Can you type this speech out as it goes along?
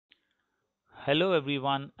Hello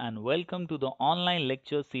everyone and welcome to the online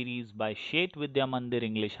lecture series by Shet Vidya Mandir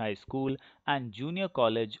English High School and Junior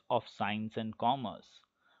College of Science and Commerce.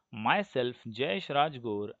 Myself Jayesh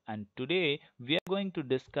Rajgor and today we are going to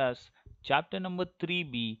discuss chapter number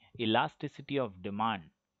 3B Elasticity of Demand,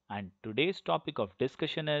 and today's topic of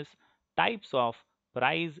discussion is types of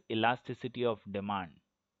price elasticity of demand.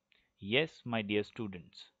 Yes, my dear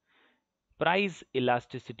students. Price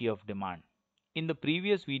elasticity of demand. In the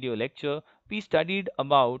previous video lecture, we studied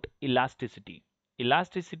about elasticity.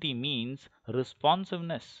 Elasticity means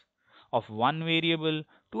responsiveness of one variable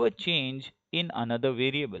to a change in another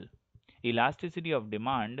variable. Elasticity of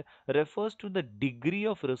demand refers to the degree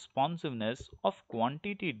of responsiveness of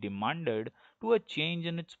quantity demanded to a change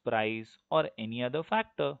in its price or any other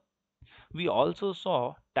factor. We also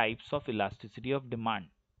saw types of elasticity of demand,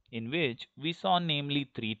 in which we saw namely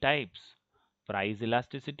three types: price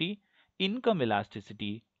elasticity, income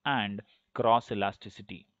elasticity, and cross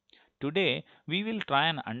elasticity. Today, we will try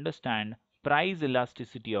and understand price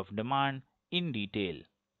elasticity of demand in detail.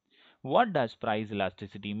 What does price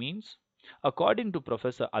elasticity means? According to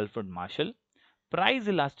Professor Alfred Marshall, price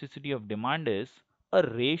elasticity of demand is a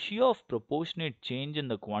ratio of proportionate change in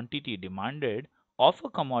the quantity demanded of a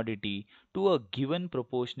commodity to a given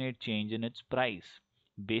proportionate change in its price.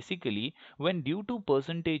 Basically, when due to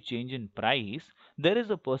percentage change in price, there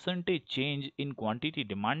is a percentage change in quantity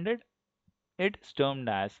demanded, it is termed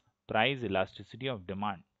as price elasticity of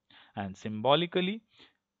demand. And symbolically,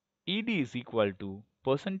 ED is equal to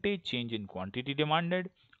percentage change in quantity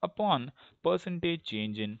demanded upon percentage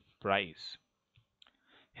change in price.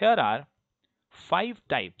 Here are five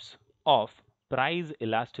types of price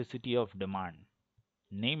elasticity of demand,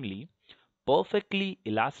 namely perfectly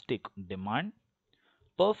elastic demand,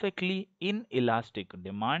 perfectly inelastic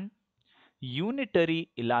demand, unitary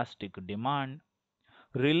elastic demand,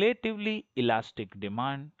 relatively elastic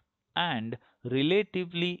demand, and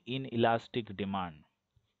relatively inelastic demand.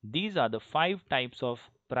 These are the five types of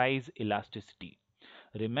price elasticity.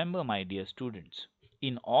 Remember, my dear students,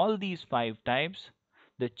 in all these five types,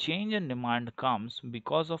 the change in demand comes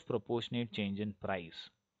because of proportionate change in price.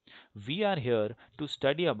 We are here to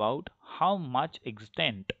study about how much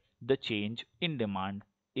extent the change in demand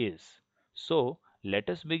is. So, let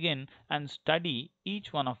us begin and study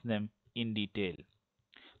each one of them in detail.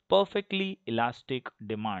 Perfectly elastic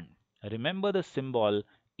demand. Remember the symbol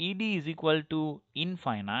ED is equal to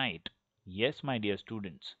infinite. Yes, my dear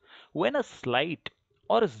students. When a slight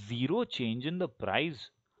or a zero change in the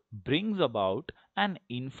price brings about an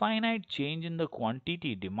infinite change in the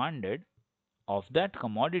quantity demanded of that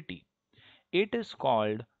commodity, it is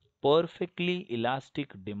called perfectly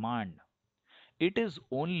elastic demand. It is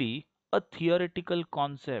only a theoretical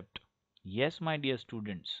concept. Yes, my dear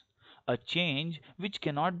students, a change which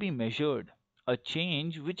cannot be measured, a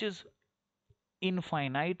change which is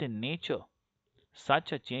infinite in nature.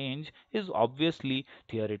 Such a change is obviously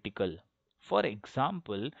theoretical. For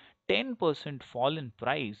example, 10% fall in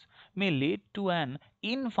price may lead to an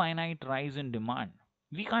infinite rise in demand.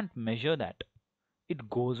 We can't measure that. It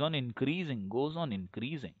goes on increasing, goes on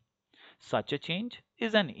increasing. Such a change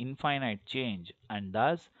is an infinite change and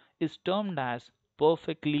thus is termed as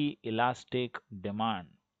perfectly elastic demand.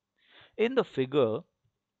 In the figure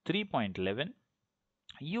 3.11,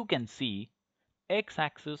 you can see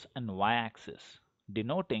x-axis and y-axis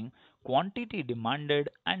denoting quantity demanded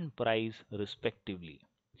and price respectively.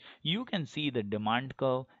 You can see the demand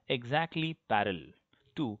curve exactly parallel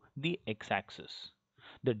to the x-axis.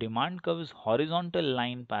 The demand curve is horizontal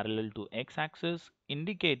line parallel to x-axis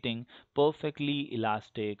indicating perfectly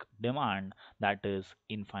elastic demand, that is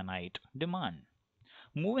infinite demand.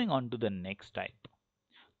 Moving on to the next type,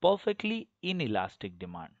 perfectly inelastic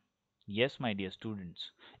demand. Yes, my dear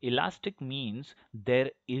students, elastic means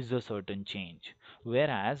there is a certain change,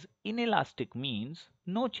 whereas inelastic means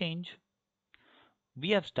no change. We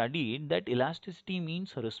have studied that elasticity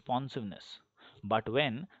means responsiveness, but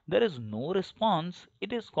when there is no response,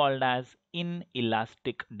 it is called as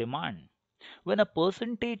inelastic demand. When a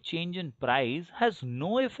percentage change in price has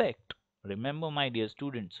no effect, remember, my dear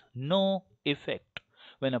students, no effect.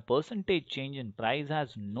 When a percentage change in price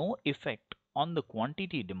has no effect on the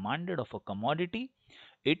quantity demanded of a commodity,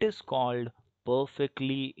 it is called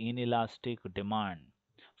perfectly inelastic demand.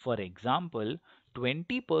 For example,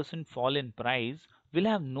 20% fall in price will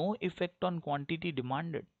have no effect on quantity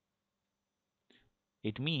demanded.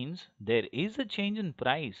 It means there is a change in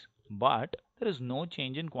price, but there is no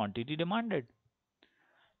change in quantity demanded.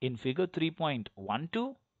 In figure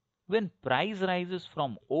 3.12, when price rises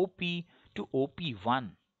from OP to OP1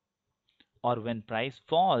 or when price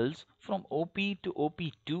falls from OP to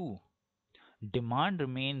OP2, demand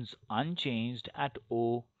remains unchanged at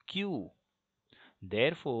OQ.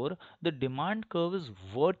 Therefore, the demand curve is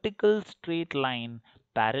vertical straight line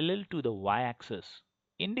parallel to the y-axis,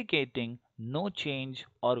 indicating no change,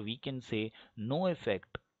 or we can say no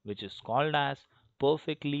effect, which is called as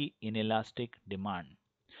perfectly inelastic demand.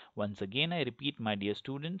 Once again, I repeat, my dear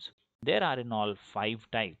students, there are in all five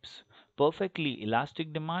types: perfectly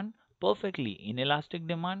elastic demand, perfectly inelastic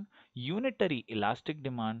demand, unitary elastic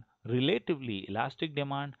demand, relatively elastic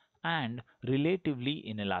demand, and relatively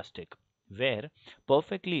inelastic, where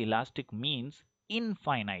perfectly elastic means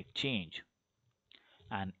infinite change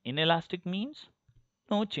and inelastic means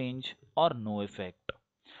no change or no effect.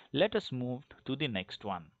 Let us move to the next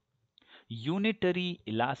one. Unitary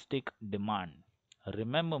elastic demand.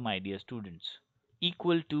 Remember, my dear students,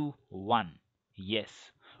 equal to 1.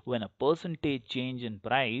 Yes, when a percentage change in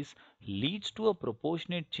price leads to a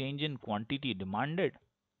proportionate change in quantity demanded,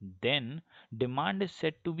 then demand is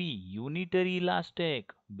said to be unitary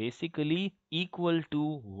elastic, basically equal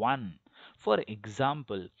to 1. For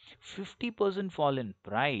example, 50% fall in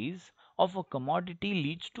price of a commodity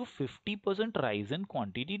leads to 50% rise in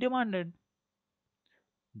quantity demanded.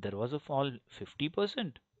 There was a fall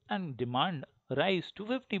 50% and demand rise to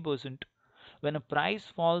 50%. When a price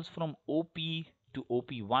falls from OP to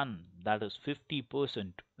OP1, that is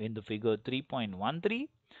 50% in the figure 3.13,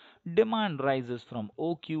 demand rises from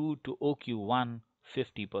OQ to OQ1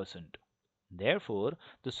 50%. Therefore,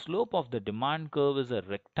 the slope of the demand curve is a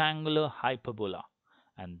rectangular hyperbola,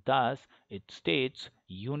 and thus it states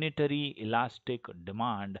unitary elastic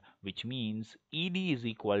demand, which means ED is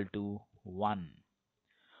equal to 1.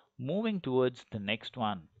 Moving towards the next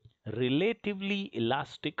one, relatively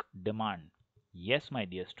elastic demand. Yes, my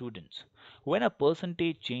dear students, when a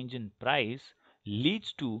percentage change in price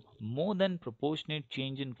leads to more than proportionate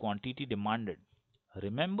change in quantity demanded.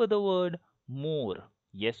 Remember the word more.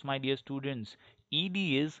 Yes, my dear students, ED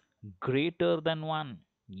is greater than 1.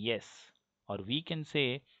 Yes, or we can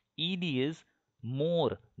say ED is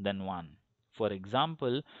more than 1. For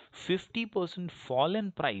example, 50% fall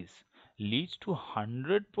in price leads to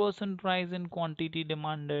 100% rise in quantity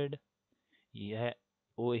demanded. Yeah,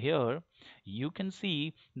 over here you can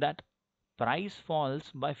see that price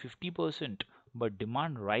falls by 50% but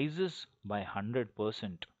demand rises by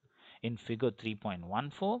 100%. In figure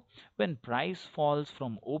 3.14, when price falls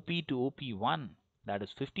from OP to OP1, that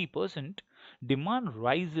is 50%, demand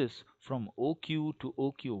rises from OQ to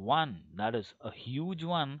OQ1, that is a huge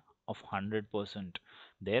one of 100%.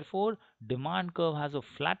 Therefore, demand curve has a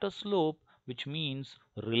flatter slope, which means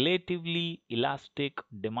relatively elastic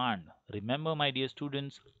demand. Remember, my dear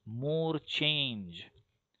students, more change.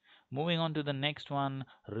 Moving on to the next one,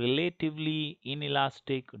 relatively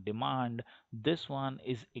inelastic demand. This one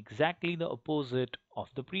is exactly the opposite of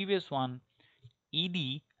the previous one,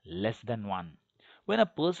 ED less than 1. When a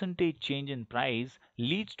percentage change in price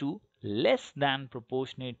leads to less than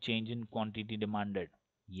proportionate change in quantity demanded.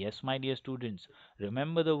 Yes, my dear students,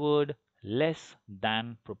 remember the word less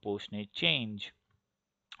than proportionate change.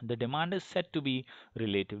 The demand is said to be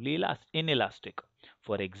relatively inelastic.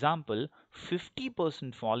 For example,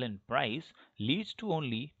 50% fall in price leads to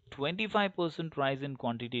only 25% rise in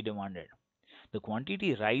quantity demanded. The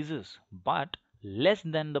quantity rises but less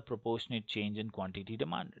than the proportionate change in quantity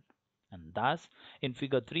demanded. And thus, in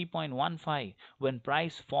figure 3.15, when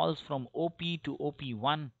price falls from OP to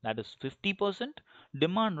OP1, that is 50%,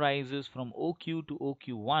 demand rises from OQ to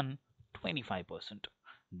OQ1, 25%.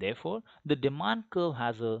 Therefore, the demand curve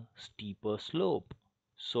has a steeper slope.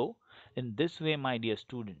 So, in this way, my dear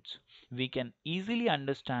students, we can easily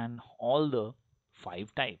understand all the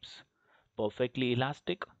five types. Perfectly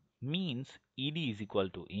elastic means ED is equal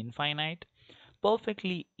to infinite.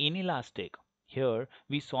 Perfectly inelastic, here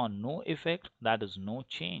we saw no effect, that is no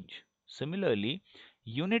change. Similarly,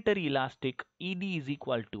 unitary elastic ED is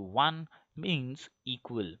equal to 1 means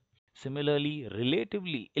equal. Similarly,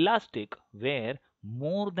 relatively elastic where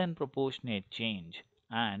more than proportionate change,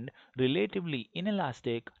 and relatively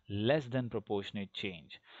inelastic less than proportionate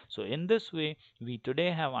change. So in this way we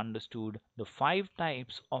today have understood the five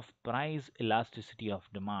types of price elasticity of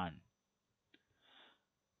demand.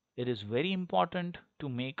 It is very important to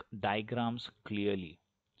make diagrams clearly.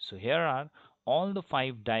 So here are all the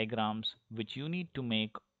five diagrams which you need to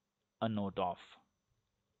make a note of.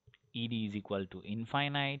 ED is equal to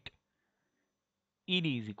infinite, ED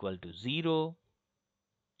is equal to 0,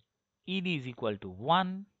 ED is equal to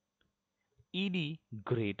 1, ED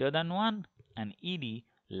greater than 1, and ED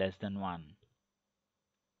less than 1.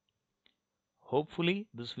 Hopefully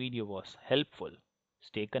this video was helpful.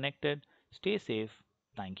 Stay connected, stay safe.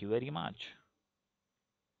 Thank you very much.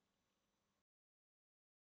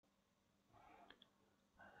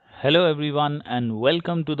 Hello everyone and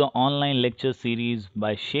welcome to the online lecture series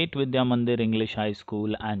by Shet Vidya Mandir English High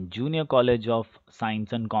School and Junior College of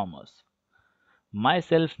Science and Commerce.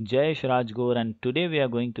 Myself Jayesh Rajgor and today we are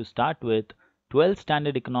going to start with 12th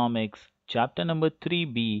Standard Economics chapter number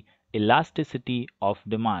 3B Elasticity of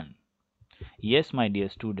Demand. Yes my dear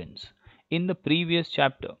students, in the previous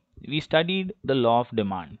chapter we studied the law of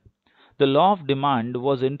demand. The law of demand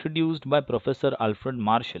was introduced by Professor Alfred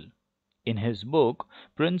Marshall in his book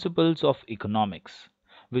Principles of Economics,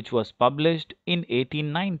 which was published in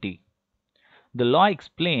 1890. The law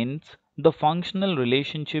explains the functional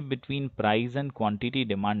relationship between price and quantity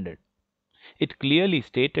demanded. It clearly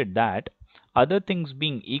stated that, other things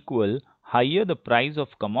being equal, higher the price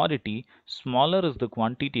of commodity, smaller is the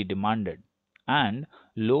quantity demanded, and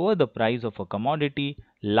lower the price of a commodity,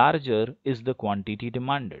 larger is the quantity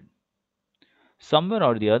demanded. Somewhere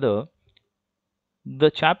or the other,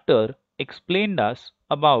 the chapter explained us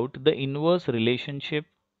about the inverse relationship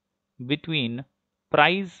between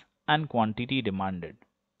price and quantity demanded.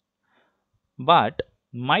 But,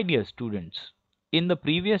 my dear students, in the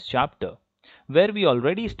previous chapter, where we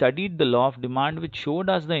already studied the law of demand which showed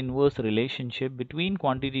us the inverse relationship between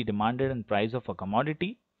quantity demanded and price of a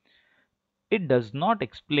commodity, it does not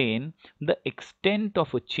explain the extent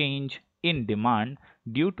of a change in demand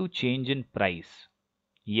due to change in price.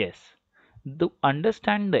 Yes, to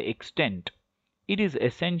understand the extent, it is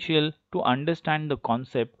essential to understand the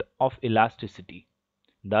concept of elasticity.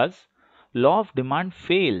 Thus, law of demand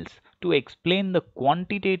fails to explain the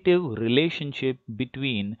quantitative relationship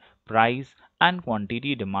between price and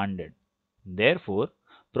quantity demanded. Therefore,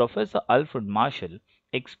 Professor Alfred Marshall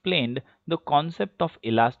explained the concept of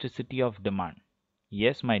elasticity of demand.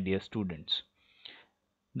 Yes, my dear students.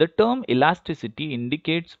 The term elasticity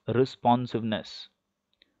indicates responsiveness,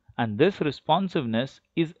 and this responsiveness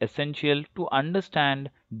is essential to understand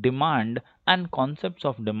demand and concepts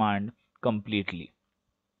of demand completely.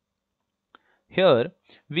 Here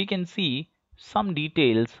we can see some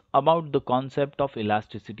details about the concept of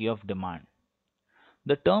elasticity of demand.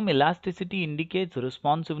 The term elasticity indicates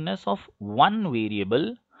responsiveness of one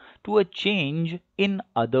variable to a change in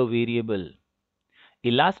other variable.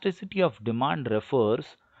 Elasticity of demand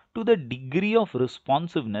refers to the degree of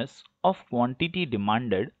responsiveness of quantity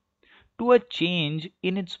demanded to a change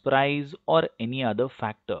in its price or any other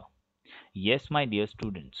factor. Yes, my dear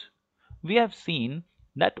students, we have seen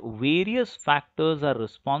that various factors are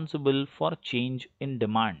responsible for change in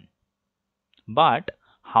demand. But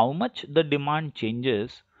how much the demand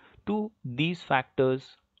changes to these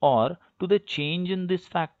factors or to the change in these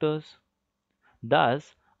factors?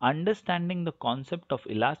 Thus, understanding the concept of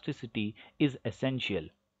elasticity is essential.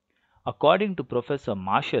 According to Professor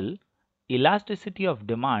Marshall, elasticity of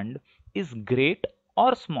demand is great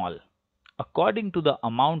or small according to the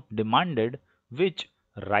amount demanded, which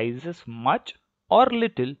rises much or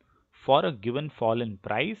little for a given fall in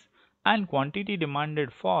price, and quantity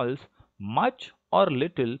demanded falls much or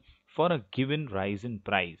little for a given rise in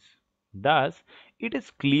price. Thus, it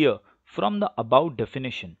is clear from the above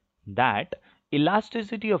definition that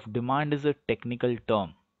elasticity of demand is a technical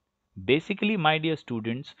term. Basically, my dear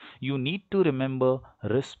students, you need to remember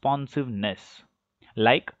responsiveness.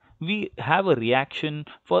 Like we have a reaction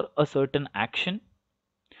for a certain action.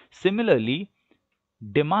 Similarly,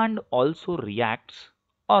 demand also reacts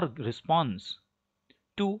or responds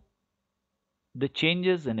to the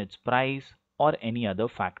changes in its price or any other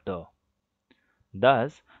factor.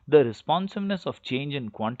 Thus, the responsiveness of change in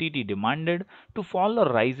quantity demanded to fall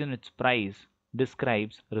or rise in its price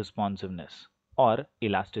describes responsiveness or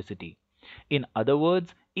elasticity. In other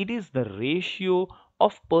words, it is the ratio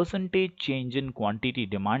of percentage change in quantity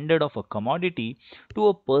demanded of a commodity to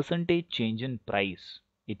a percentage change in price.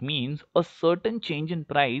 It means a certain change in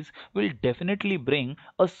price will definitely bring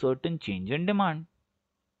a certain change in demand.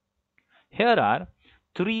 Here are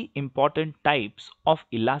three important types of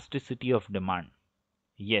elasticity of demand.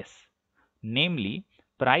 Yes, namely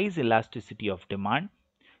price elasticity of demand,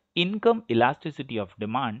 income elasticity of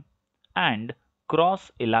demand, and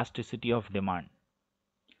cross elasticity of demand.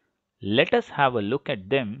 Let us have a look at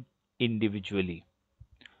them individually.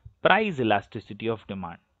 Price elasticity of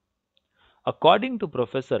demand. According to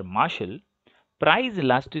Professor Marshall, price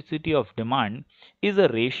elasticity of demand is a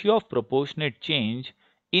ratio of proportionate change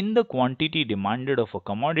in the quantity demanded of a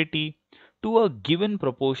commodity to a given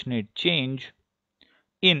proportionate change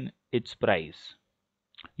in its price.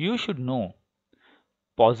 You should know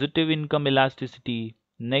positive income elasticity,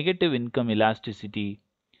 negative income elasticity,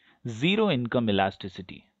 zero income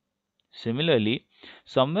elasticity. Similarly,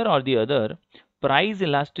 somewhere or the other, price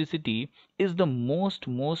elasticity is the most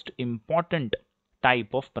important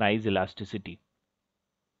type of price elasticity.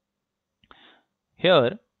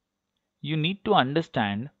 Here, you need to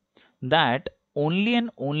understand that only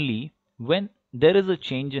and only when there is a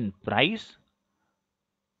change in price,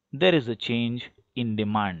 there is a change in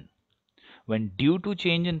demand. When due to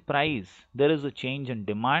change in price, there is a change in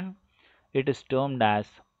demand, it is termed as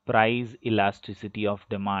price elasticity of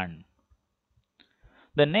demand.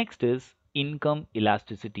 The next is income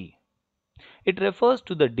elasticity. It refers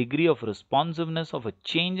to the degree of responsiveness of a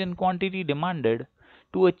change in quantity demanded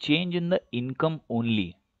to a change in the income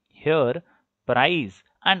only. Here, price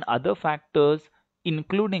and other factors,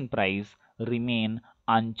 including price, remain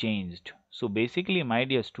unchanged. So, basically, my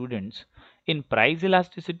dear students, in price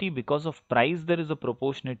elasticity, because of price, there is a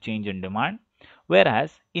proportionate change in demand,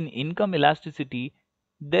 whereas in income elasticity,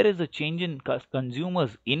 there is a change in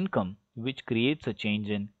consumers' income, which creates a change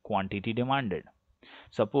in quantity demanded.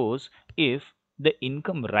 Suppose if the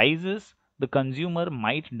income rises, the consumer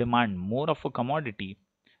might demand more of a commodity,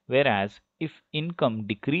 whereas if income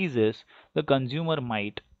decreases, the consumer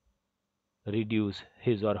might reduce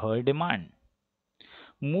his or her demand.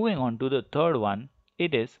 Moving on to the third one,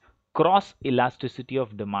 it is cross elasticity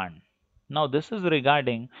of demand. Now, this is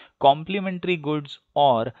regarding complementary goods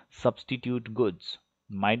or substitute goods.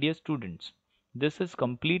 My dear students, this is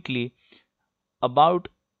completely about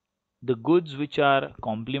the goods which are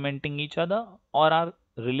complementing each other or are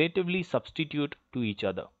relatively substitute to each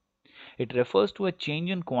other. It refers to a change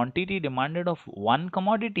in quantity demanded of one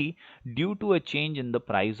commodity due to a change in the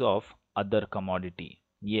price of other commodity.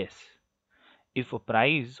 Yes, if a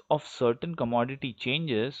price of certain commodity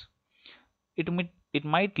changes, it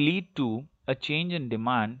might lead to a change in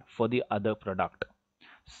demand for the other product.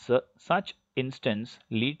 Such instance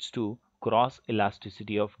leads to cross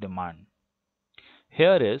elasticity of demand.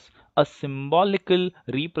 Here is a symbolical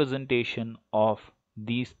representation of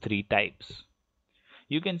these three types.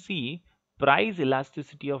 You can see price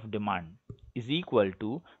elasticity of demand is equal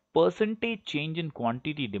to percentage change in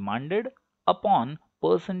quantity demanded upon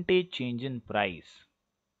percentage change in price.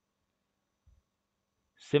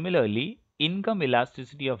 Similarly, income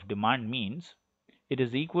elasticity of demand means it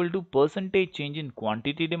is equal to percentage change in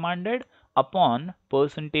quantity demanded upon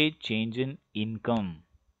percentage change in income.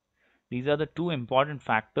 These are the two important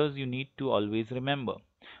factors you need to always remember.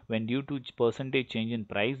 When due to percentage change in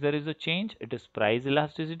price there is a change, it is price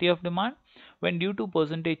elasticity of demand. When due to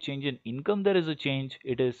percentage change in income there is a change,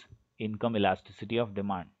 it is income elasticity of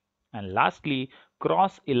demand. And lastly,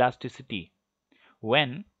 cross elasticity.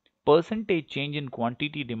 When percentage change in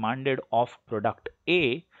quantity demanded of product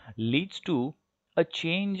A leads to a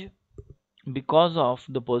change because of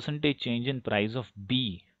the percentage change in price of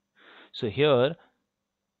B. So here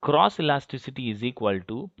cross elasticity is equal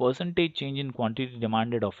to percentage change in quantity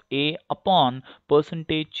demanded of A upon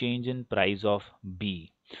percentage change in price of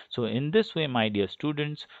B. So in this way, my dear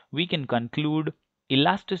students, we can conclude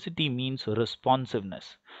elasticity means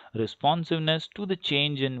responsiveness. Responsiveness to the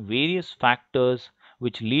change in various factors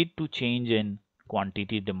which lead to change in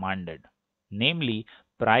quantity demanded, namely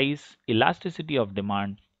price elasticity of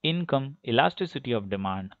demand, income elasticity of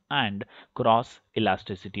demand, and cross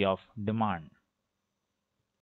elasticity of demand.